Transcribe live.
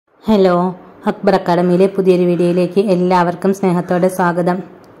Hello, Akbar അക്കാഡമിയിലെ പുതിയൊരു വീഡിയോയിലേക്ക് എല്ലാവർക്കും സ്നേഹത്തോടെ സ്വാഗതം.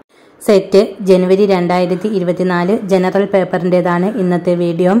 സെറ്റ് ജനുവരി 2024 ജനറൽ പേപ്പറിൻ്റെതാണ് ഇന്നത്തെ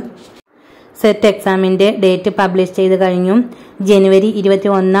വീഡിയോ. സെറ്റ് എക്സാമിൻ്റെ ഡേറ്റ് പബ്ലിഷ് ചെയ്ത് കഴിഞ്ഞു. ജനുവരി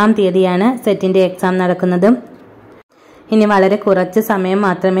 21 തീയതിയാണ് സെറ്റിൻ്റെ എക്സാം നടക്കുന്നത്. ഇനി വളരെ കുറച്ച് സമയം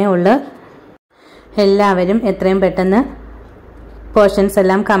മാത്രമേ ഉള്ളൂ. എല്ലാവരും എത്രയും പെട്ടെന്ന് പോർഷൻസ്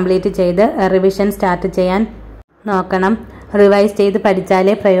എല്ലാം കംപ്ലീറ്റ് ചെയ്ത് റിവിഷൻ സ്റ്റാർട്ട് ചെയ്യാൻ നോക്കണം. റിവൈസ് ചെയ്ത്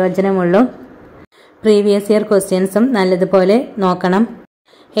പഠിച്ചാലേ പ്രയോജനമുള്ളൂ. പ്രീവിയസ് ഇയർ ക്വസ്റ്റ്യൻസും നല്ലതുപോലെ നോക്കണം.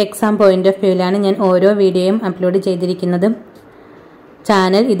 എക്സാം പോയിന്റ് ഓഫ് വ്യൂവിലാണ് ഞാൻ ഓരോ വീഡിയോയും അപ്ലോഡ് ചെയ്തിരിക്കുന്നത്.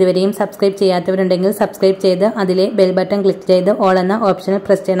 ചാനൽ ഇതുവരെയും സബ്സ്ക്രൈബ് ചെയ്യാത്തവരുണ്ടെങ്കിൽ സബ്സ്ക്രൈബ് ചെയ്ത് അതിലെ ബെൽ ബട്ടൺ ക്ലിക്ക് ചെയ്ത് ഓൾ എന്ന ഓപ്ഷനിൽ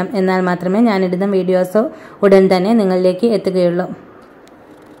പ്രസ് ചെയ്യണം. എന്നാൽ മാത്രമേ ഞാനിടുന്ന വീഡിയോസ് ഉടൻ തന്നെ നിങ്ങളിലേക്ക് എത്തുകയുള്ളൂ.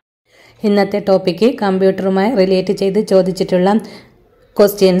 ഇന്നത്തെ ടോപ്പിക്ക് കമ്പ്യൂട്ടറുമായി റിലേറ്റ് ചെയ്ത് ചോദിച്ചിട്ടുള്ള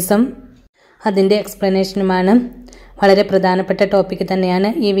ക്വസ്റ്റ്യൻസും അതിൻ്റെ എക്സ്പ്ലനേഷനുമാണ്. വളരെ പ്രധാനപ്പെട്ട ടോപ്പിക്ക് തന്നെയാണ്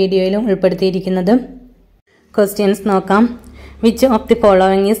ഈ വീഡിയോയിലും ഉൾപ്പെടുത്തിയിരിക്കുന്നത്. ക്വസ്റ്റ്യൻസ് നോക്കാം. Which of the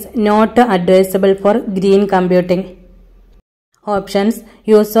following is not advisable four green computing? Options: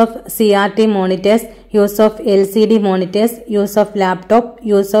 use of CRT monitors, use of LCD monitors, use of laptop,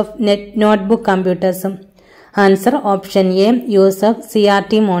 use of notebook കമ്പ്യൂട്ടേഴ്സും. Answer option A, use of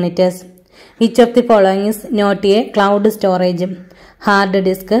CRT monitors. Which of the following is not A cloud storage? Hard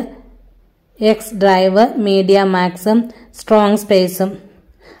disk, X drive, media മാക്സും, strong സ്പേസും.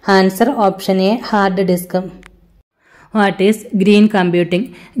 Answer option A, hard disk. What is green computing?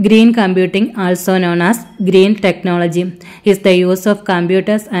 Green computing, also known as green technology, is the use of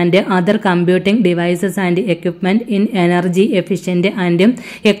computers and other computing devices and equipment in energy efficient and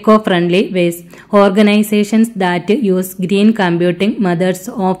eco-friendly ways. Organizations that use green computing methods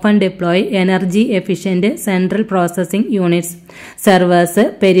often deploy energy efficient central processing units, servers,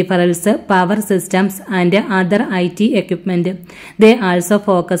 peripherals, power systems and other IT equipment. They also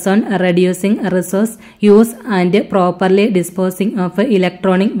focus on reducing resource use and properly disposing of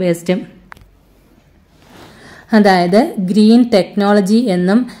electronic waste. അതായത് green technology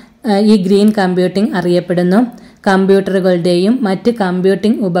എന്നും ഈ green computing അറിയപ്പെടുന്നു. കമ്പ്യൂട്ടറുകളുടെയും മറ്റ്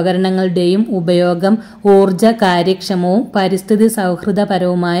computing ഉപകരണങ്ങളുടെയും ഉപയോഗം ഊർജ കാര്യക്ഷമവും പരിസ്ഥിതി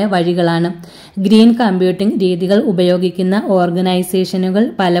സൗഹൃദപരവുമായ വഴികളാണ്. ഗ്രീൻ കമ്പ്യൂട്ടിംഗ് രീതികൾ ഉപയോഗിക്കുന്ന ഓർഗനൈസേഷനുകൾ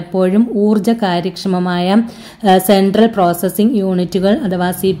പലപ്പോഴും ഊർജ കാര്യക്ഷമമായ സെൻട്രൽ പ്രോസസ്സിംഗ് യൂണിറ്റുകൾ അഥവാ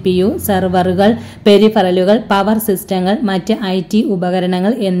CPU, സെർവറുകൾ, പെരിഫറലുകൾ, പവർ സിസ്റ്റങ്ങൾ, മറ്റ് IT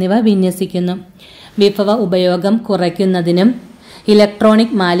ഉപകരണങ്ങൾ എന്നിവ വിന്യസിക്കുന്നു. വിഭവ ഉപയോഗം കുറയ്ക്കുന്നതിനും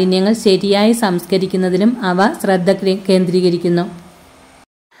ഇലക്ട്രോണിക് മാലിന്യങ്ങൾ ശരിയായി സംസ്കരിക്കുന്നതിനും അവ ശ്രദ്ധ കേന്ദ്രീകരിക്കുന്നു.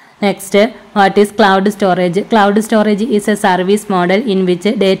 Next, what is cloud storage? Cloud storage is A service model in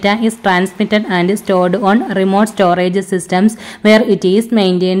which data is transmitted and stored on remote storage systems where it is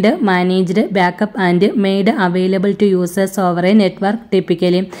maintained, managed, backup and made available to users over A network,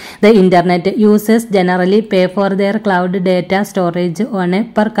 typically the internet. Users generally pay for their cloud data storage on A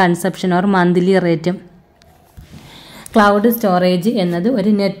per consumption or monthly rate. Cloud storage എന്നത്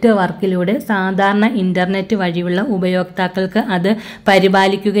ഒരു നെറ്റ്വർക്കിലൂടെ സാധാരണ internet വഴിയുള്ള ഉപയോക്താക്കൾക്ക് അത്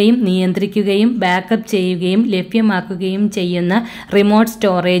പരിപാലിക്കുകയും നിയന്ത്രിക്കുകയും backup ചെയ്യുകയും ലഭ്യമാക്കുകയും ചെയ്യുന്ന റിമോട്ട്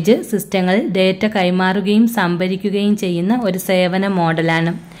സ്റ്റോറേജ് സിസ്റ്റങ്ങളിൽ ഡേറ്റ കൈമാറുകയും സംഭരിക്കുകയും ചെയ്യുന്ന ഒരു സേവന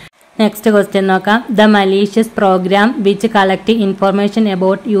മോഡലാണ്. നെക്സ്റ്റ് ക്വസ്റ്റ്യൻ നോക്കാം. The malicious programme which collect information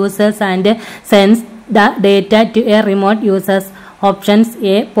about users and sense the data to A remote users. Options: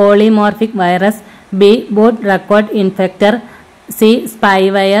 A polymorphic virus, B boot record infector, C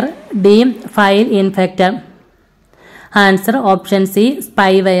spyware, D file infector. Answer option C,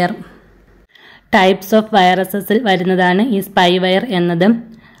 spyware. Types of viruses വരുന്നതാണ് ഈ spyware എന്നത്.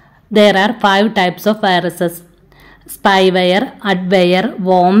 There are 5 types of viruses: spyware, adware,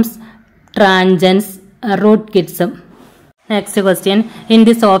 worms, trojans, rootkits. Next question. In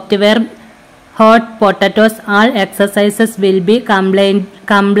the software hot potatoes, all exercises will be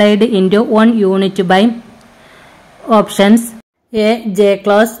compiled into one unit by. Options: A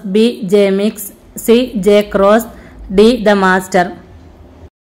JCLOS, B JMix, C JCROS, D the master.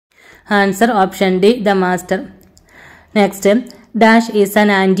 Answer option D, the master. Next, Dash is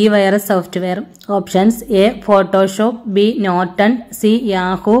an antivirus software. Options: A Photoshop, B Norton, C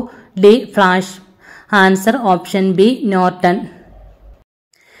Yahoo, D Flash. Answer option B, Norton.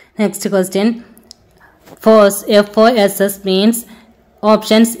 Next question. FOSS means.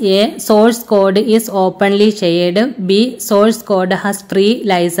 Options: A source code is openly shared, B source code has free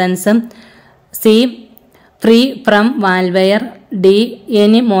license, C free from malware, D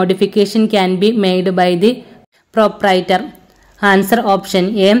any modification can be made by the proprietor. Answer option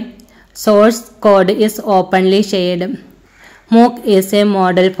A, source code is openly shared. MOOC is a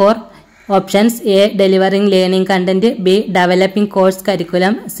model for Options A. Delivering learning content. B. Developing course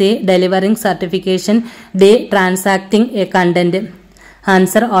curriculum. C. Delivering certification. D. Transacting a content.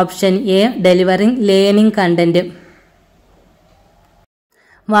 Answer option A. Delivering learning content.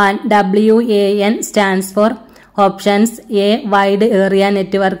 1. WAN stands for options A. Wide Area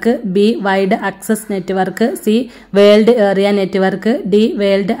Network. B. Wide Access Network. C. World Area Network. D.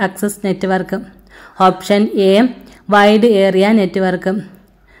 World Access Network. Option A. Wide Area Network.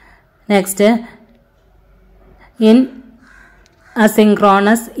 Next, in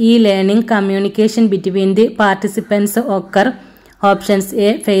asynchronous e-learning, communication between the participants occur. Options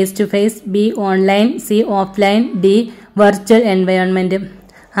A. Face-to-face. B. Online. C. Offline. D. Virtual environment.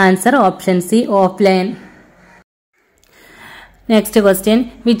 Answer option C. Offline. Next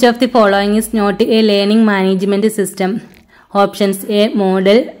question. Which of the following is not a learning management system? Options A.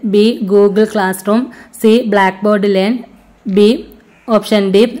 Moodle. B. Google Classroom. C. Blackboard Learn. B.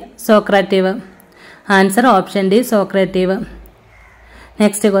 Option D. Socrative. Answer option D. Socrative.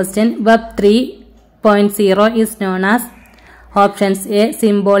 Next question. Web 3.0 is known as. Options A.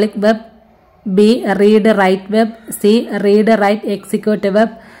 Symbolic web. B. Read-write web. C. Read-write execute web.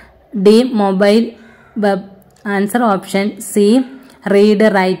 D. Mobile web. Answer option C.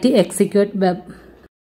 Read-write execute web.